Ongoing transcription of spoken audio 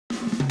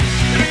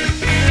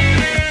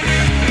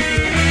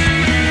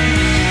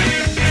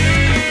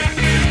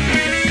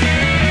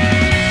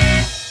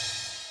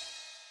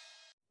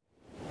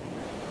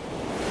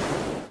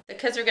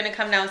kids are gonna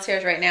come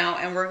downstairs right now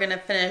and we're gonna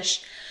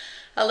finish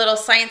a little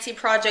sciencey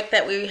project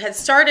that we had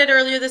started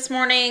earlier this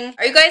morning.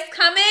 Are you guys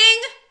coming?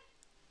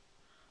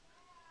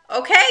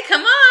 Okay,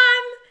 come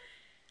on.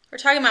 We're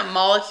talking about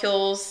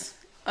molecules.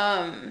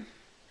 Of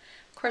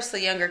course,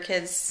 the younger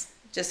kids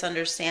just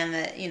understand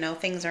that, you know,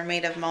 things are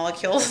made of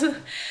molecules.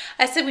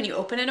 I said when you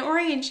open an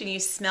orange and you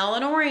smell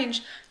an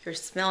orange, you're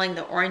smelling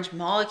the orange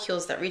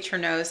molecules that reach your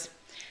nose.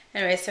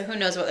 Anyway, so who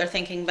knows what they're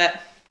thinking, but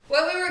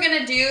what we were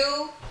gonna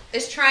do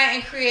is try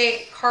and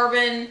create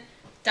carbon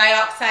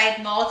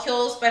dioxide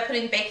molecules by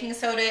putting baking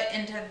soda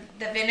into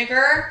the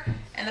vinegar,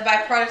 and the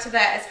byproduct of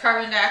that is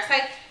carbon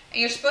dioxide.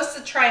 And you're supposed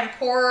to try and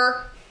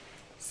pour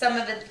some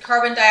of the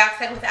carbon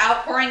dioxide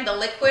without pouring the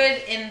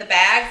liquid in the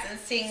bags and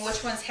seeing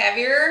which one's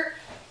heavier,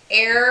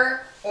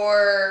 air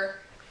or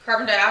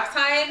carbon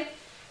dioxide.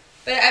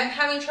 But I'm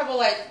having trouble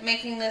like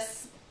making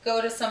this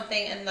go to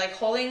something and like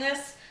holding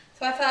this.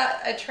 So I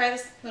thought I'd try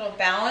this little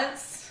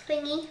balance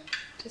thingy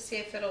to see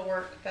if it'll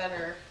work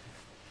better.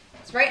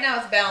 So right now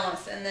it's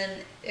balanced, and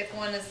then if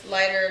one is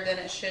lighter, then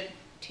it should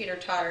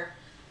teeter-totter.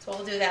 So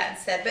we'll do that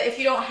instead. But if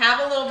you don't have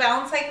a little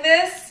balance like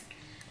this,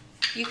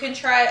 you can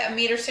try a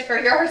meter stick or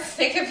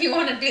yardstick if you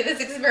want to do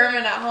this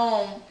experiment at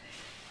home.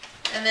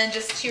 And then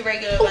just 2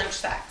 regular lunch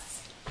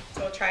sacks.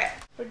 So we'll try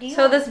it.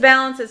 So this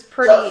balance is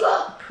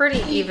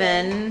pretty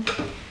even.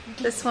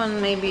 This one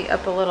may be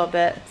up a little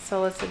bit,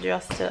 so let's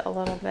adjust it a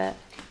little bit.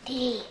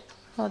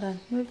 Hold on,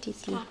 move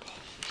TT.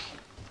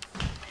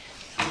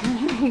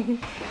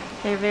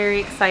 They're very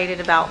excited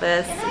about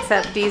this,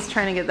 except Dee's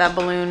trying to get that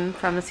balloon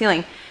from the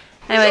ceiling.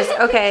 Anyways,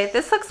 okay,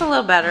 this looks a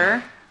little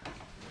better.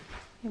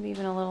 Maybe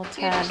even a little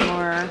tad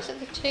more.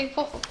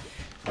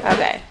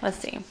 Okay, let's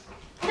see.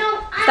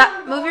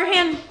 Stop, move your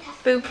hand.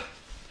 Boo.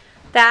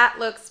 That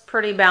looks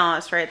pretty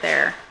balanced right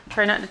there.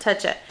 Try not to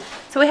touch it.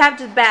 So we have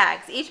just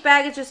bags. Each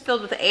bag is just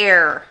filled with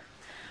air.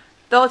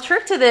 The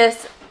trick to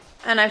this,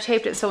 and I've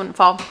taped it so it wouldn't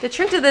fall. The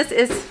trick to this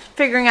is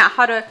figuring out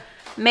how to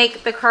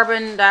make the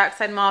carbon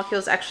dioxide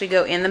molecules actually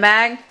go in the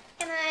bag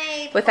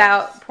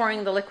without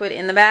pouring the liquid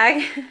in the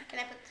bag. Can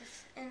I put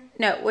this in?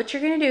 No, what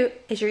you're going to do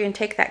is you're going to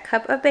take that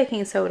cup of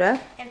baking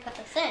soda And put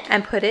this in.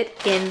 and put it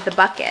in the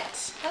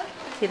bucket. Oh.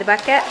 See the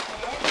bucket?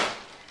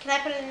 Can I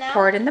put it in now?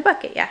 Pour it in the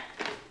bucket, yeah.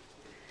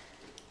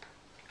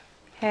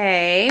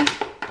 Okay. And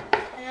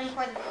then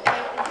pour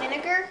the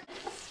vinegar.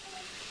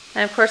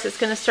 And of course it's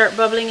going to start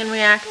bubbling and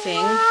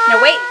reacting.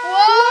 No, wait.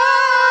 Whoa!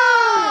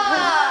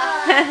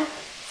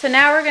 So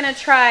now we're going to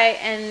try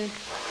and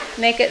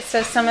make it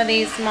so some of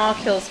these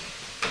molecules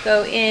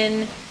go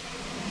in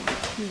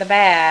the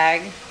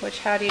bag.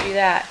 How do you do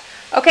that?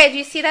 Okay, do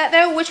you see that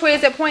though? Which way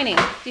is it pointing?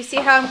 Do you see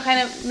how I'm kind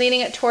of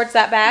leaning it towards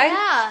that bag?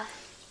 Yeah.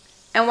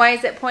 And why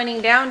is it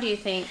pointing down, do you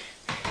think?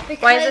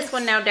 Why is this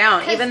one now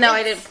down, even though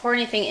I didn't pour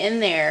anything in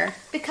there?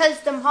 Because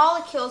the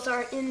molecules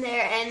are in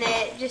there and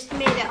it just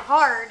made it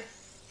hard.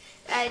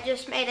 It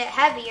just made it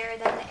heavier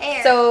than the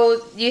air.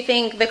 So you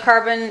think the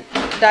carbon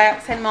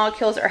dioxide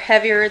molecules are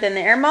heavier than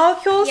the air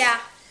molecules? Yeah.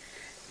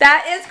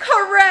 That is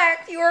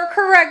correct. You are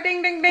correct.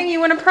 Ding, ding, ding.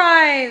 You win a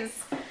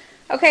prize.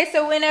 Okay,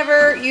 so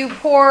whenever you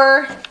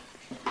pour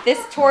this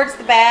towards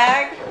the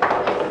bag,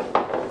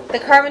 the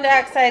carbon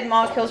dioxide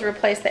molecules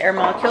replace the air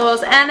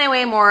molecules, and they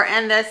weigh more,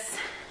 and thus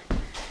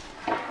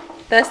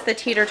the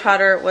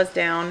teeter-totter was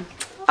down.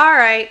 All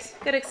right,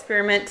 good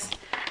experiment.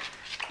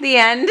 The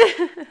end.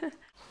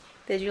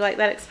 Did you like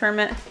that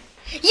experiment?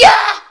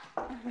 Yeah!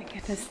 Oh my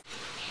goodness.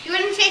 You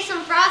want to taste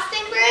some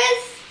frosting,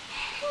 Briz?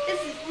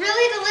 It's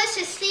really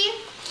delicious, see?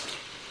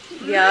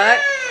 Yuck.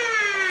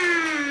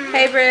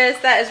 Hey,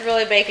 Briz, that is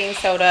really baking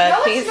soda.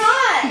 No, Please it's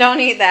not. don't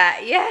eat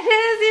that. Yeah,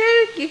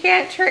 it is. You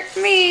can't trick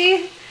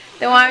me.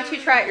 Then why don't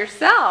you try it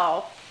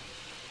yourself?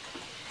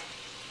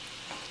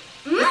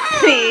 See?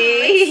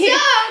 It's so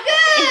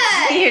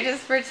good! You're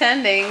just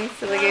pretending,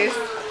 silly goose.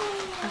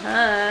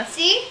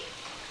 See?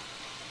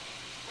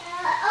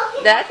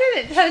 That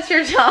didn't touch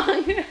your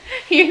tongue.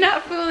 You're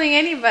not fooling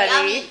anybody.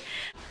 Yummy.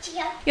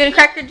 You want to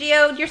crack your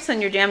geode? You're still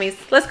in your jammies.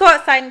 Let's go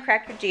outside and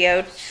crack your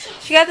geode.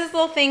 She got this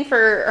little thing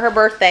for her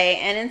birthday,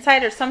 and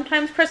inside are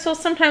sometimes crystals,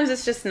 sometimes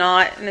it's just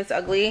not, and it's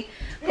ugly.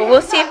 But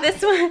we'll see if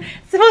this one.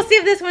 So we'll see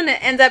if this one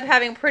ends up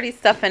having pretty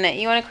stuff in it.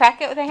 You want to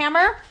crack it with a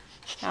hammer?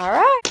 All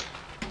right.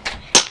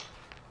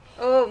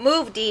 Oh,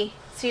 move, Dee,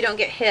 so you don't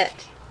get hit.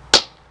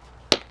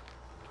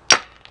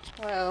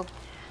 Whoa,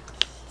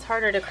 it's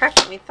harder to crack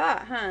than we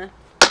thought, huh?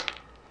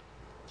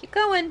 Keep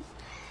going.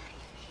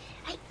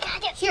 I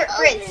got it. Here,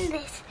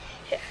 Briz.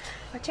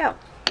 Watch out.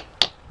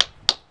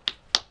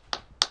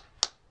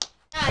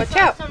 Watch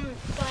out. Some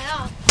fly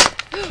off.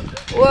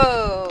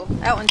 Whoa,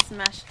 that one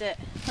smashed it.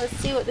 Let's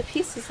see what the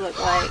pieces look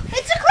like.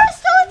 It's a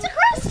crystal! It's a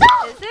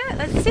crystal! Is it?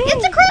 Let's see.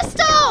 It's a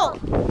crystal!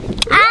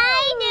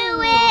 I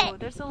knew it!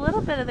 There's a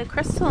little bit of the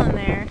crystal in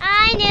there.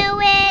 I knew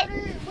it!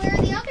 Where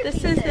are the other This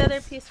pieces? is the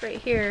other piece right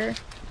here.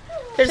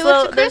 There's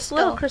So there's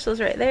little crystals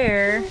right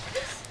there.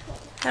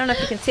 I don't know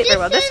if you can see it very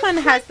well. This one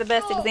has the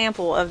best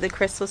example of the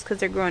crystals because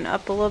they're growing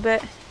up a little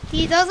bit.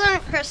 See, those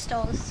aren't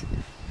crystals.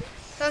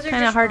 Those are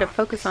Kind of hard to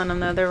focus on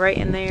them though. They're right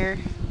in there.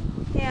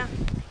 Yeah.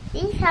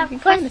 These have You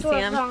can kinda crystals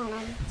see 'em. on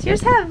them. So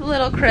yours have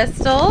little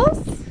crystals.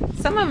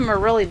 Some of them are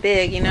really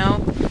big, you know.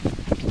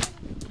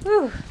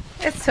 Whew,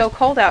 it's so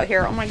cold out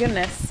here. Oh my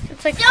goodness.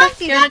 It's like You want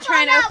to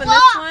try and open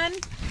this one?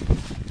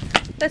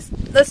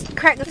 Let's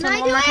crack this one I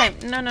one do more it?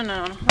 time.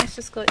 No. Let's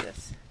just go like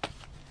this.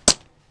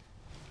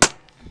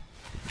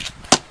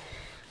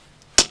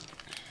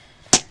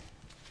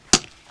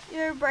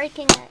 You're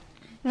breaking it.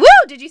 Woo!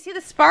 Did you see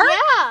the spark?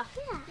 Yeah.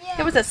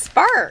 It was a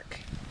spark.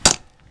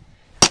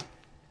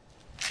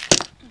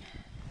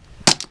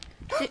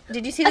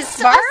 Did you see the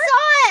spark? I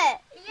saw it.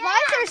 Why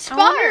is there I spark?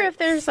 wonder if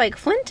there's like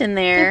flint in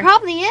There there.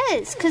 probably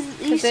is, because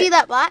you see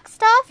that black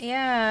stuff?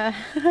 Yeah.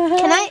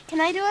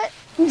 Can I do it?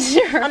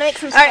 Sure. I'll make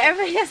some Alright, spark.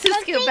 everybody has to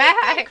scoot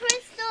back.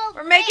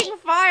 We're making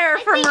fire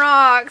from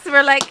rocks.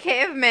 We're like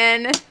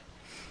cavemen.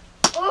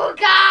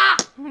 Ooga!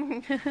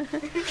 Booga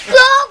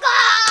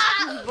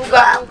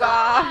Booga!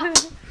 booga.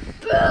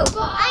 Booga!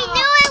 I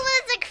knew it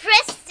was a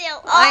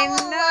crystal. I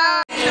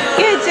know.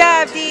 Good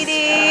job, Dee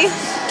Dee.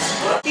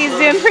 He's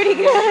doing pretty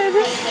good.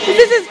 This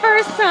is his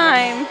first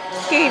time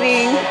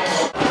skating.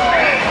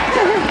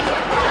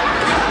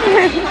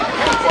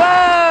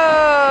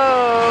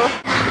 Whoa.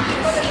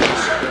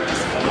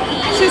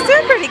 She's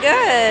doing pretty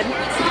good.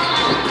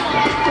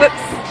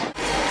 Whoops.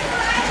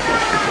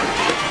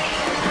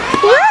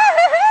 Woohoo!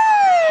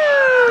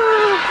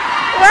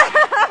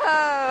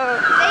 Whoa!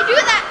 They do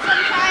that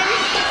sometimes.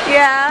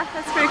 Yeah,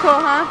 that's pretty cool,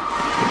 huh?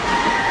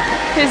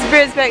 There's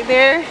birds back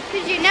there.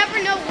 Because you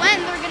never know when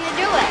they're going to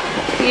do it.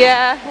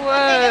 Yeah,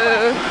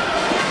 whoa.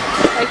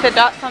 Like the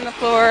dots on the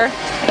floor.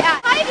 Yeah.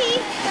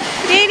 Heidi!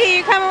 Dee Dee,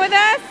 you coming with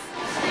us?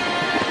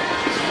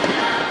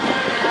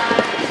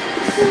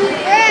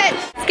 Rich!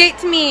 Skate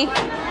to me.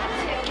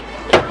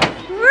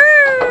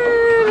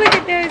 Woo! Look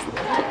at this.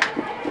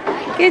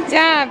 Good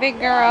job, big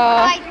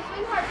girl.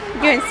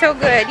 You're doing so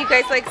good. You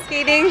guys like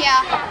skating?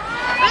 Yeah.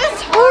 But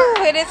it's Ooh,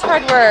 it is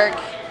hard work.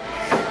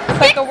 It's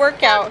like a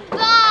workout.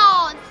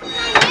 balls.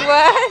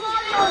 What?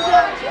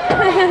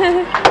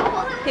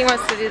 He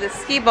wants to do the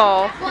skee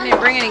ball. He didn't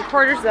bring any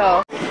quarters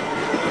though.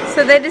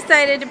 So they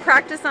decided to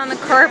practice on the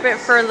carpet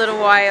for a little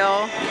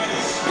while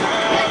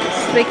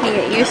so they can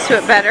get used to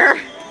it better.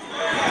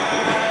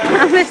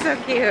 Oh, they're so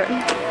cute.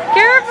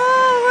 Careful!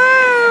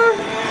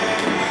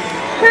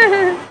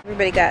 Whoa!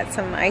 Everybody got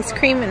some ice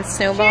cream and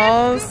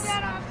snowballs.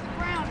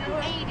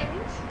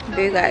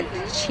 Boo got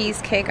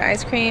cheesecake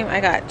ice cream. I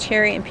got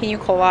cherry and pina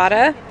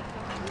colada.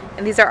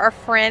 And these are our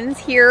friends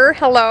here.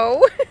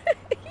 Hello.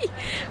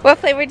 What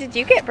flavor did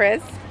you get,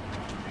 Briz?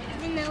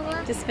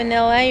 Vanilla. Just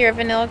vanilla. You're a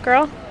vanilla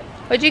girl.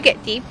 What'd you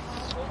get, Dee?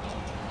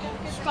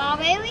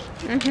 Strawberry.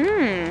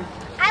 Mm-hmm.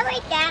 I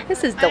like that.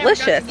 This is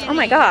delicious. Oh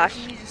my gosh.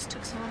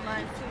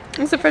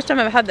 This is the first time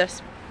I've had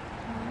this.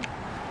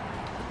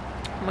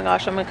 Oh my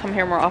gosh, I'm gonna come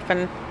here more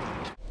often.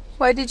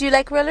 Why did you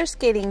like roller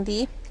skating,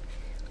 Dee?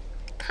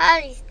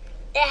 Because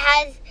it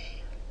has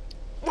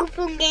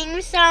open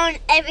game zone.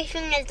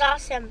 Everything is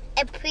awesome.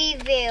 A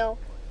preview.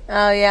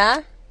 Oh yeah?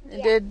 It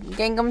Yeah. did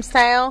Gangnam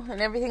Style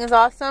and everything is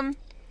awesome?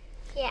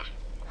 Yeah.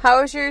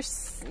 How was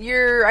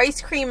your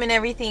ice cream and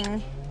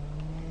everything?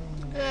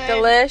 Good.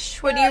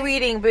 Delish. What are you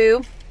reading,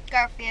 Boo?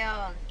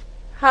 Garfield.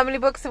 How many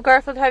books of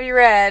Garfield have you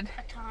read?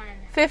 A ton.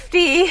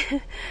 50,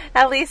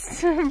 at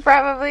least,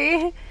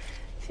 probably.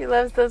 She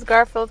loves those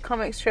Garfield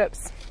comic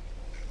strips.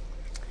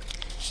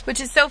 Which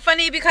is so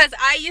funny because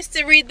I used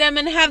to read them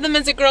and have them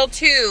as a girl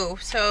too.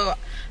 So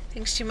I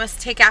think she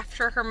must take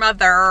after her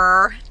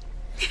mother.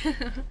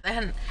 I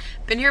hadn't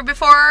been here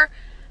before.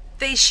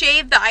 They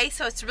shave the ice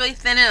so it's really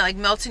thin and it like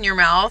melts in your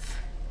mouth.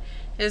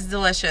 It is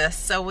delicious.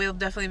 So we'll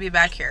definitely be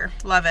back here.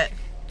 Love it.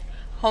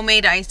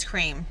 Homemade ice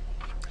cream.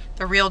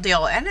 The real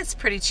deal. And it's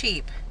pretty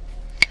cheap.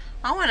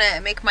 I want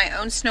to make my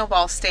own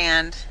snowball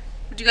stand.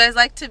 Would you guys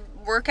like to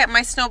work at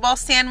my snowball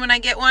stand when I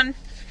get one?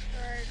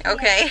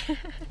 Okay.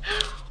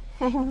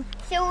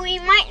 So we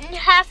might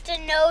have to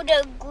know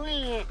the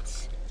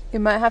ingredients. You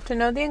might have to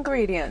know the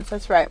ingredients.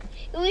 That's right.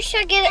 We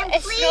should get a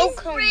snow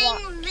cone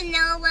block.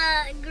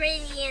 Vanilla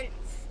ingredients.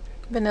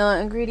 Vanilla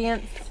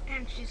ingredients.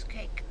 And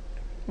cheesecake.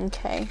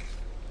 Okay.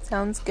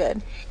 Sounds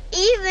good.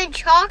 Even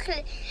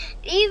chocolate.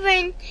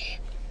 Even...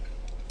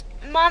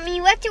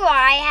 Mommy, what do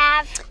I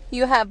have?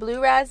 You have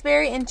blue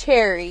raspberry and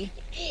cherry.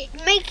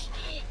 Make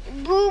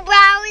blue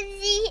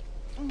raspberry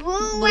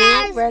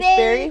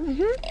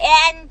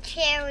and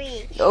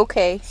cherry.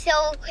 Okay. So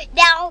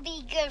that'll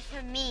be good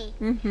for me.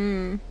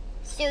 Mm-hmm.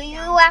 So you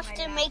have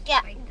to make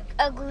that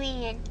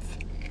ingredients.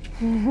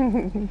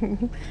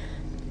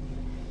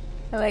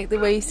 I like the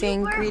way you say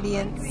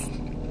ingredients.